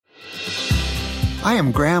I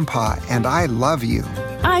am Grandpa, and I love you.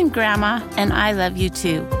 I'm Grandma, and I love you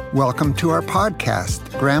too. Welcome to our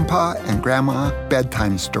podcast, Grandpa and Grandma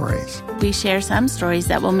Bedtime Stories. We share some stories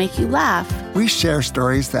that will make you laugh. We share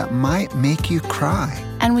stories that might make you cry.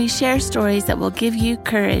 And we share stories that will give you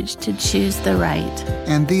courage to choose the right.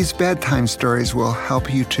 And these bedtime stories will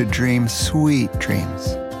help you to dream sweet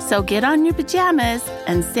dreams. So get on your pajamas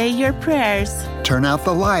and say your prayers. Turn out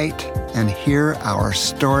the light and hear our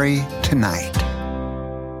story tonight.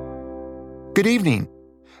 Good evening.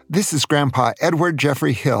 This is Grandpa Edward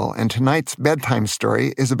Jeffrey Hill, and tonight's bedtime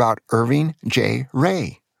story is about Irving J.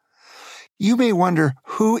 Ray. You may wonder,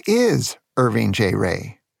 who is Irving J.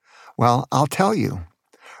 Ray? Well, I'll tell you.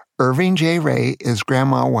 Irving J. Ray is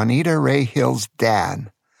Grandma Juanita Ray Hill's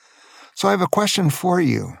dad. So I have a question for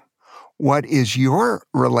you. What is your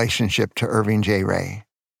relationship to Irving J. Ray?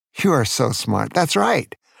 You are so smart. That's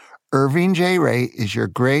right. Irving J. Ray is your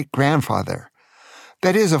great-grandfather.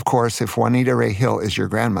 That is, of course, if Juanita Ray Hill is your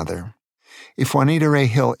grandmother. If Juanita Ray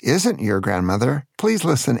Hill isn't your grandmother, please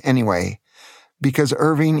listen anyway, because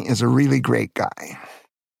Irving is a really great guy.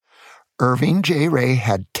 Irving J. Ray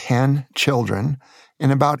had 10 children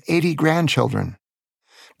and about 80 grandchildren.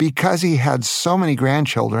 Because he had so many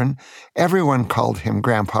grandchildren, everyone called him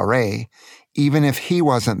Grandpa Ray, even if he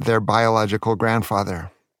wasn't their biological grandfather.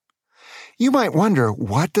 You might wonder,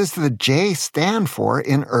 what does the J stand for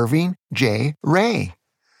in Irving J. Ray?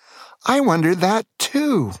 I wondered that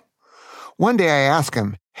too. One day I asked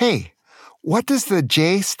him, "Hey, what does the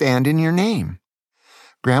J stand in your name?"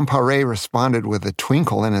 Grandpa Ray responded with a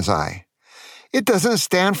twinkle in his eye. "It doesn't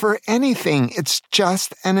stand for anything. It's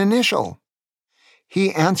just an initial."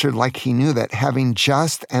 He answered like he knew that having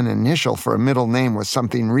just an initial for a middle name was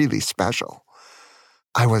something really special.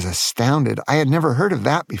 I was astounded. I had never heard of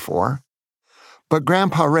that before. But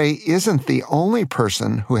Grandpa Ray isn't the only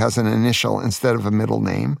person who has an initial instead of a middle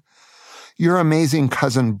name. Your amazing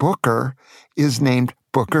cousin Booker is named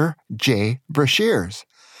Booker J. Brashears,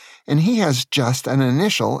 and he has just an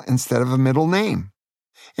initial instead of a middle name.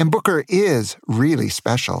 And Booker is really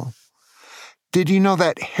special. Did you know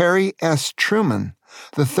that Harry S. Truman,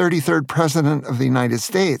 the 33rd President of the United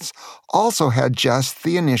States, also had just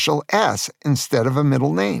the initial S instead of a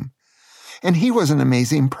middle name? And he was an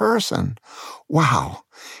amazing person. Wow,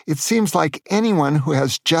 it seems like anyone who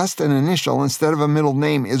has just an initial instead of a middle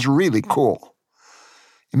name is really cool.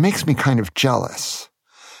 It makes me kind of jealous.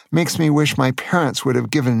 Makes me wish my parents would have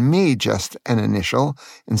given me just an initial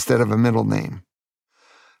instead of a middle name.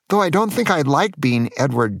 Though I don't think I'd like being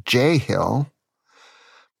Edward J. Hill.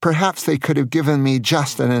 Perhaps they could have given me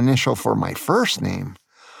just an initial for my first name.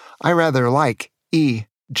 I rather like E.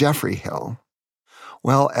 Jeffrey Hill.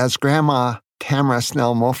 Well, as Grandma Tamara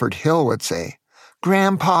Snell Mulford Hill would say,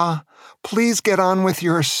 "Grandpa, please get on with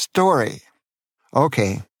your story."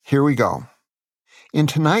 Okay, here we go. In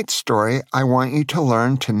tonight's story, I want you to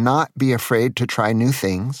learn to not be afraid to try new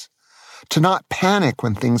things, to not panic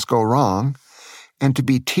when things go wrong, and to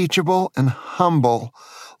be teachable and humble,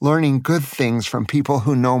 learning good things from people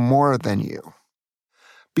who know more than you.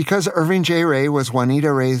 Because Irving J. Ray was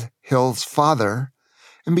Juanita Ray Hill's father,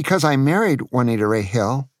 and because I married Juanita Ray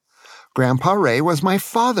Hill, Grandpa Ray was my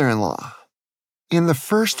father-in-law. In the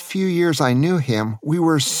first few years I knew him, we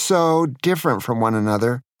were so different from one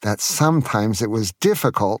another that sometimes it was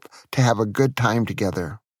difficult to have a good time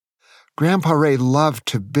together. Grandpa Ray loved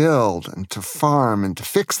to build and to farm and to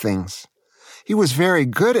fix things. He was very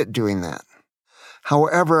good at doing that.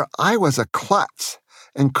 However, I was a klutz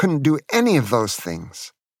and couldn't do any of those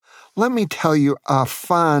things. Let me tell you a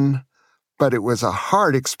fun, but it was a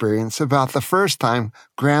hard experience about the first time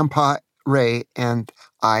Grandpa Ray and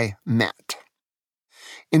I met.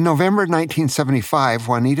 In November 1975,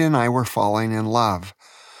 Juanita and I were falling in love.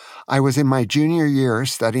 I was in my junior year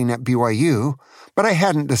studying at BYU, but I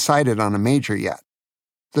hadn't decided on a major yet.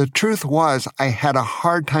 The truth was, I had a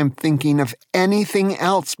hard time thinking of anything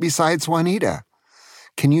else besides Juanita.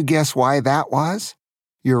 Can you guess why that was?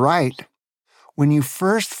 You're right. When you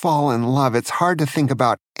first fall in love, it's hard to think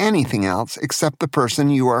about anything else except the person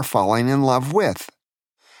you are falling in love with.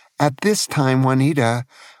 At this time, Juanita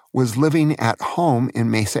was living at home in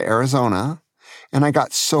Mesa, Arizona, and I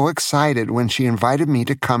got so excited when she invited me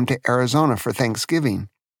to come to Arizona for Thanksgiving.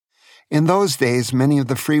 In those days, many of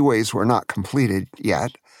the freeways were not completed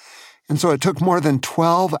yet, and so it took more than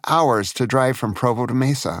 12 hours to drive from Provo to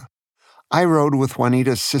Mesa. I rode with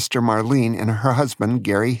Juanita's sister Marlene and her husband,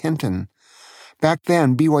 Gary Hinton. Back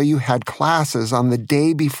then, BYU had classes on the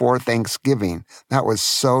day before Thanksgiving. That was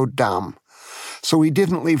so dumb. So we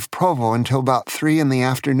didn't leave Provo until about 3 in the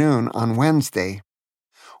afternoon on Wednesday.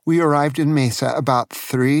 We arrived in Mesa about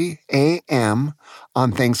 3 a.m.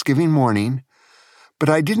 on Thanksgiving morning, but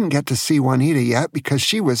I didn't get to see Juanita yet because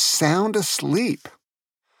she was sound asleep.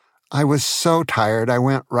 I was so tired I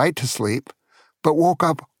went right to sleep, but woke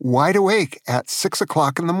up wide awake at 6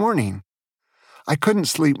 o'clock in the morning. I couldn't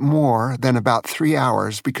sleep more than about 3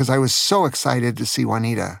 hours because I was so excited to see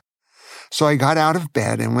Juanita. So I got out of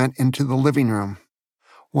bed and went into the living room.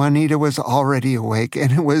 Juanita was already awake, and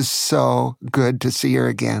it was so good to see her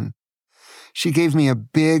again. She gave me a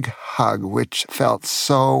big hug, which felt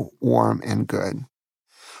so warm and good.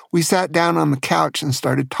 We sat down on the couch and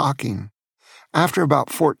started talking. After about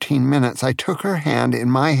 14 minutes, I took her hand in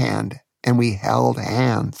my hand, and we held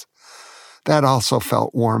hands. That also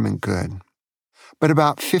felt warm and good. But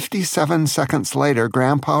about 57 seconds later,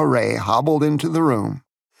 Grandpa Ray hobbled into the room.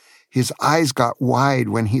 His eyes got wide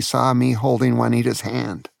when he saw me holding Juanita's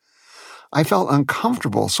hand. I felt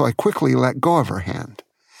uncomfortable, so I quickly let go of her hand.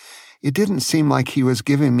 It didn't seem like he was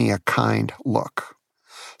giving me a kind look.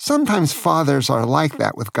 Sometimes fathers are like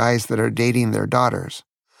that with guys that are dating their daughters.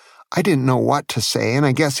 I didn't know what to say, and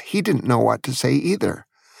I guess he didn't know what to say either.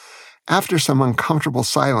 After some uncomfortable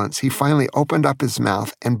silence, he finally opened up his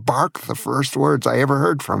mouth and barked the first words I ever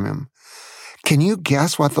heard from him. Can you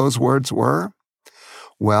guess what those words were?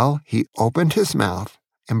 Well, he opened his mouth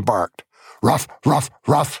and barked, "Ruff, ruff,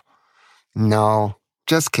 ruff." No,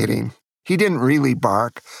 just kidding. He didn't really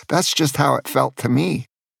bark. That's just how it felt to me.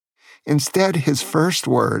 Instead, his first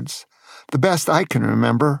words, the best I can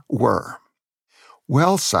remember, were,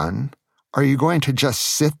 "Well, son, are you going to just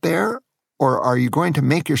sit there, or are you going to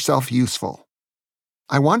make yourself useful?"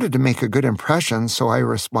 I wanted to make a good impression, so I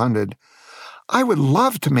responded, "I would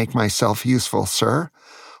love to make myself useful, sir.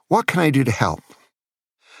 What can I do to help?"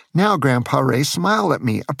 Now Grandpa Ray smiled at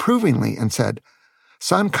me approvingly and said,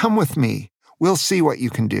 "Son, come with me. We'll see what you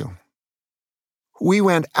can do." We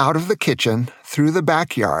went out of the kitchen, through the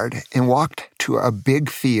backyard, and walked to a big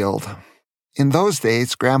field. In those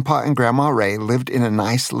days, Grandpa and Grandma Ray lived in a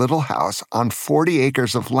nice little house on 40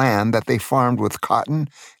 acres of land that they farmed with cotton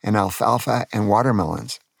and alfalfa and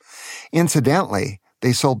watermelons. Incidentally,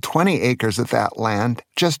 they sold 20 acres of that land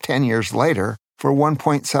just 10 years later for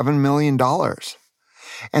 $1.7 million.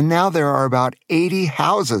 And now there are about 80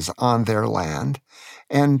 houses on their land,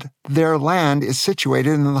 and their land is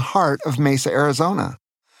situated in the heart of Mesa, Arizona.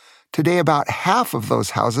 Today, about half of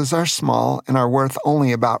those houses are small and are worth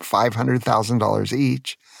only about $500,000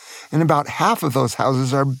 each, and about half of those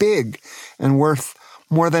houses are big and worth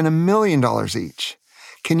more than $1 million each.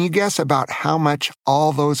 Can you guess about how much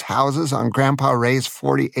all those houses on Grandpa Ray's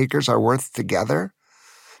 40 acres are worth together?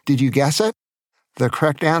 Did you guess it? The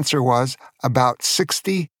correct answer was about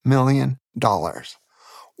 $60 million.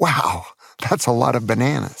 Wow, that's a lot of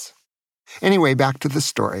bananas. Anyway, back to the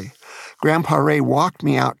story. Grandpa Ray walked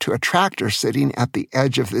me out to a tractor sitting at the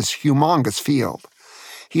edge of this humongous field.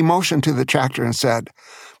 He motioned to the tractor and said,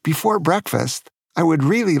 "Before breakfast, I would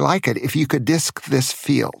really like it if you could disc this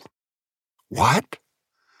field." What?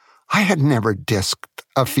 I had never disked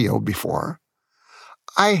a field before.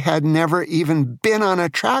 I had never even been on a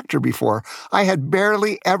tractor before. I had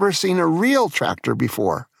barely ever seen a real tractor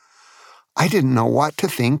before. I didn't know what to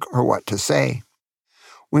think or what to say.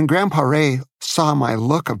 When Grandpa Ray saw my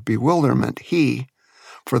look of bewilderment, he,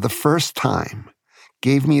 for the first time,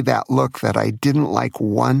 gave me that look that I didn't like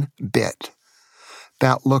one bit.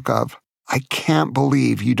 That look of, "I can't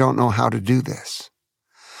believe you don't know how to do this."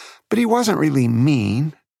 But he wasn't really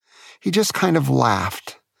mean. He just kind of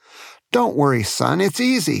laughed. "Don't worry, son, it's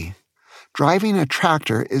easy. Driving a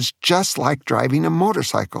tractor is just like driving a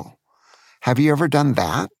motorcycle. Have you ever done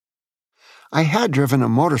that?" I had driven a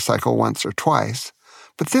motorcycle once or twice,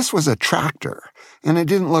 but this was a tractor, and it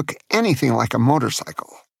didn't look anything like a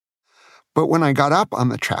motorcycle. But when I got up on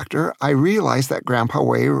the tractor, I realized that Grandpa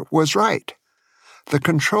Ray was right. The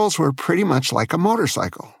controls were pretty much like a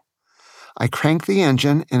motorcycle. I cranked the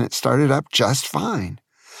engine, and it started up just fine.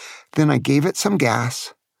 Then I gave it some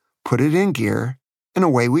gas, put it in gear, and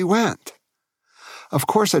away we went. Of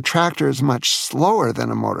course, a tractor is much slower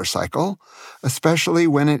than a motorcycle, especially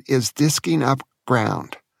when it is disking up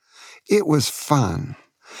ground. It was fun,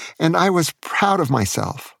 and I was proud of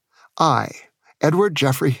myself. I, Edward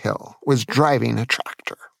Jeffrey Hill, was driving a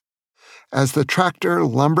tractor. As the tractor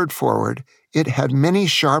lumbered forward, it had many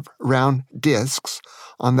sharp, round discs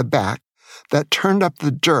on the back that turned up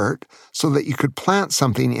the dirt so that you could plant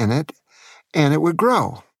something in it, and it would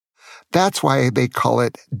grow. That's why they call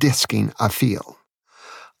it disking a field.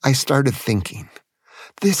 I started thinking,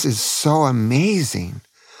 this is so amazing.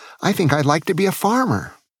 I think I'd like to be a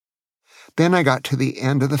farmer. Then I got to the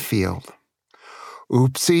end of the field.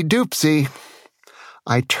 Oopsie doopsie.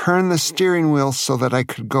 I turned the steering wheel so that I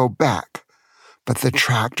could go back, but the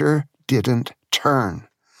tractor didn't turn.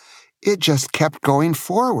 It just kept going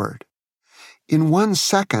forward. In 1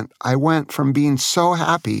 second, I went from being so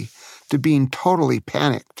happy to being totally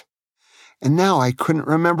panicked. And now I couldn't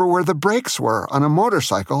remember where the brakes were on a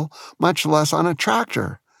motorcycle, much less on a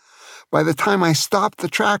tractor. By the time I stopped the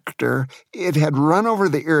tractor, it had run over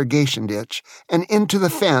the irrigation ditch and into the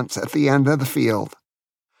fence at the end of the field.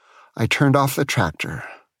 I turned off the tractor.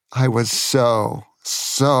 I was so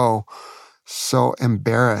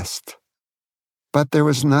embarrassed. But there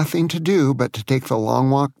was nothing to do but to take the long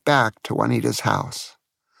walk back to Juanita's house.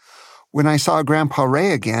 When I saw Grandpa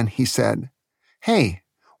Ray again, he said, "Hey,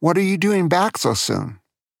 what are you doing back so soon?"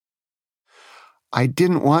 I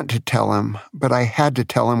didn't want to tell him, but I had to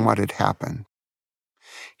tell him what had happened.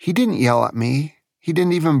 He didn't yell at me. He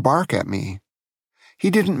didn't even bark at me. He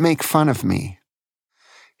didn't make fun of me.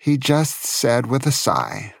 He just said with a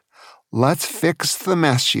sigh, "Let's fix the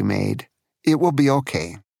mess you made. It will be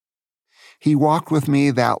okay." He walked with me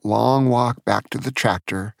that long walk back to the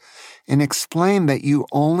tractor and explained that you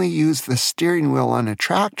only use the steering wheel on a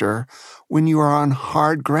tractor when you are on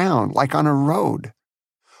hard ground, like on a road.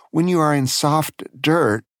 When you are in soft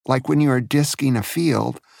dirt, like when you are disking a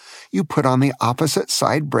field, you put on the opposite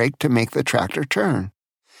side brake to make the tractor turn.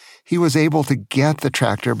 He was able to get the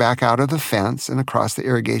tractor back out of the fence and across the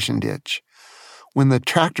irrigation ditch. When the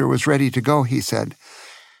tractor was ready to go, he said,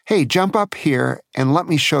 "Hey, jump up here and let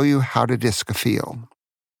me show you how to disc a field."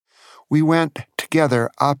 We went together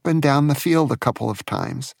up and down the field a couple of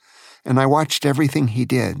times, and I watched everything he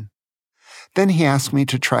did. Then he asked me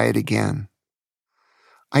to try it again.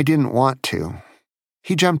 I didn't want to.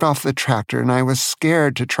 He jumped off the tractor, and I was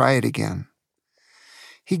scared to try it again.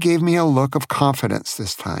 He gave me a look of confidence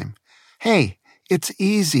this time. "Hey, it's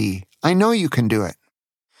easy. I know you can do it."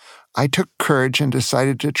 I took courage and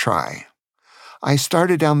decided to try. I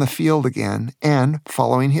started down the field again, and,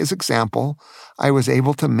 following his example, I was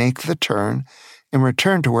able to make the turn and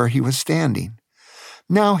return to where he was standing.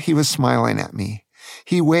 Now he was smiling at me.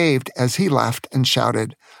 He waved as he left and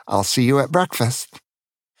shouted, "I'll see you at breakfast."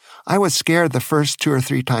 I was scared the first 2 or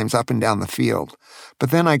 3 times up and down the field,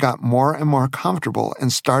 but then I got more and more comfortable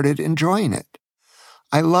and started enjoying it.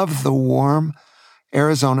 I loved the warm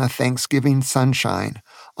Arizona Thanksgiving sunshine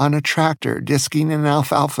on a tractor disking an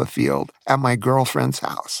alfalfa field at my girlfriend's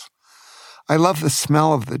house. I loved the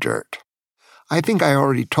smell of the dirt. I think I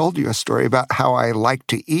already told you a story about how I liked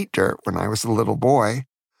to eat dirt when I was a little boy.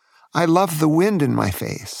 I loved the wind in my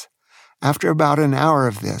face. After about an hour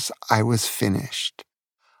of this, I was finished.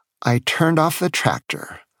 I turned off the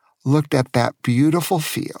tractor, looked at that beautiful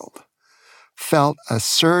field, felt a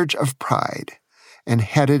surge of pride, and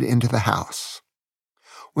headed into the house.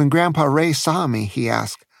 When Grandpa Ray saw me, he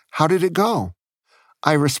asked, "How did it go?"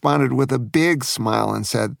 I responded with a big smile and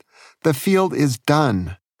said, "The field is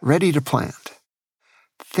done, ready to plant."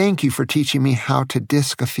 "Thank you for teaching me how to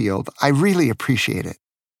disc a field. I really appreciate it."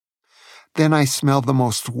 Then I smelled the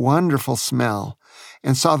most wonderful smell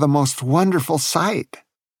and saw the most wonderful sight.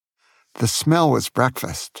 The smell was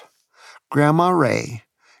breakfast. Grandma Ray,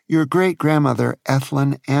 your great-grandmother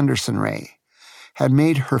Ethelyn Anderson Ray, had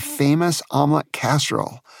made her famous omelet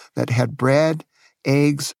casserole that had bread,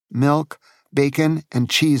 eggs, milk, bacon, and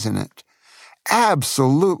cheese in it.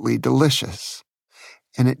 Absolutely delicious.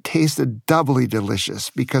 And it tasted doubly delicious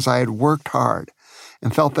because I had worked hard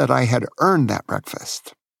and felt that I had earned that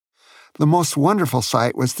breakfast. The most wonderful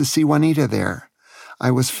sight was to see Juanita there.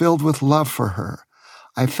 I was filled with love for her.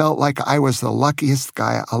 I felt like I was the luckiest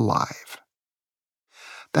guy alive.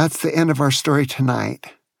 That's the end of our story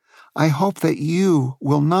tonight. I hope that you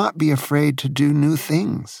will not be afraid to do new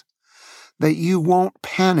things, that you won't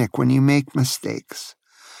panic when you make mistakes,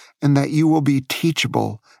 and that you will be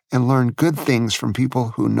teachable and learn good things from people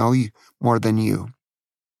who know you more than you.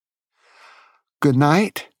 Good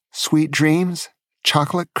night, sweet dreams,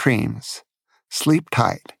 chocolate creams. Sleep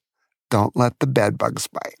tight. Don't let the bedbugs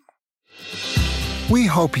bite. We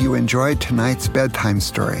hope you enjoyed tonight's bedtime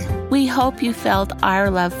story. We hope you felt our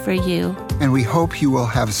love for you. And we hope you will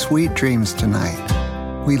have sweet dreams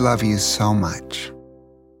tonight. We love you so much.